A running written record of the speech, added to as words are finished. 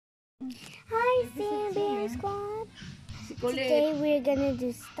Hi, Bear Squad. Today we're gonna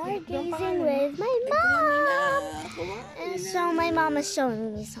do stargazing with my mom. And so my mom is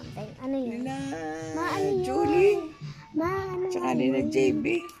showing me something. Ano yun? Ano Julie. Ano Tsaka nila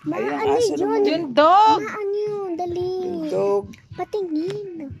JB. Ano yun? Yung dog. Ano yun? Dali. Yung dog.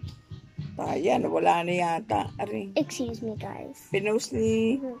 Patingin. Ayan, wala na yata. Aring. Excuse me, guys. Pinost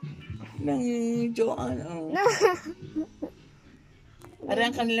ni ng Joanne. Oh.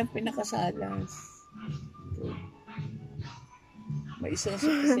 Aring kanilang pinakasalas. May isang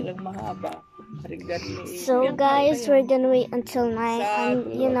suki silang mahaba. So guys, we're gonna wait until night.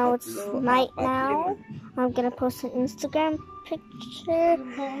 You know, it's night now. I'm gonna post an Instagram picture,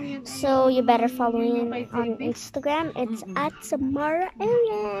 so you better follow me on Instagram. It's at Samara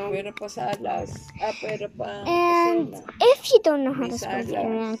Arian. And if you don't know how to spell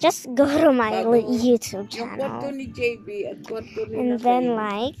Arian, just go to my YouTube channel. And then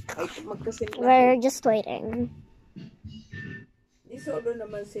we're just waiting. Solo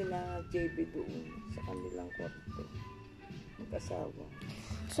naman sila JB doon sa kanilang kwarto. Mag-asawa.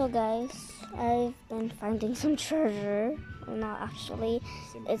 So guys, I've been finding some treasure. Well, not actually.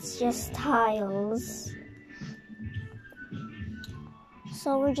 It's just tiles.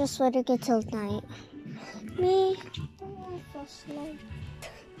 So we're just waiting until night. Me, I want a flashlight.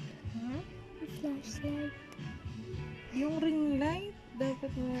 Huh? A flashlight. Yung ring light,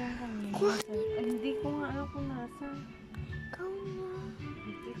 dapat mo lang kami. Hindi ko nga alam kung nasa.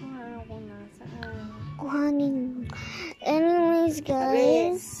 Hindi ko nga alam kung nasaan. Kuhanin. Anyways,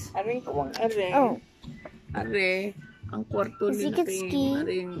 guys. Aring ko ang aring. Oh. Are, ang kwarto as you nila can see,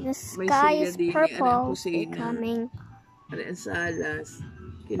 the may sky is din, purple. Coming. Are ang salas.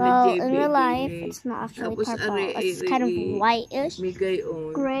 Well, in real life, it's not actually purple. It's kind of whitish,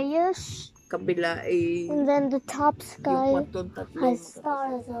 grayish. Kabila ay and then the top sky has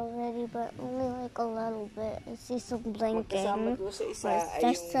stars already, but only like a little bit. I see some blinking. It's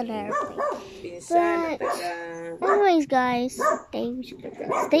just an airplane. But anyways, guys,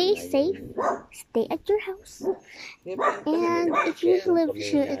 stay safe, stay at your house, and if you live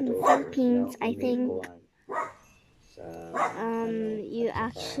here in the Philippines, I think you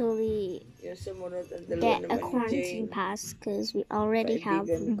actually get a quarantine pass, because we already have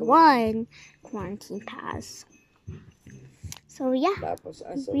one quarantine pass. So yeah,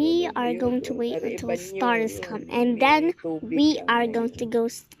 we are going to wait until stars come, and then we are going to go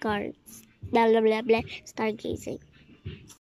stargazing.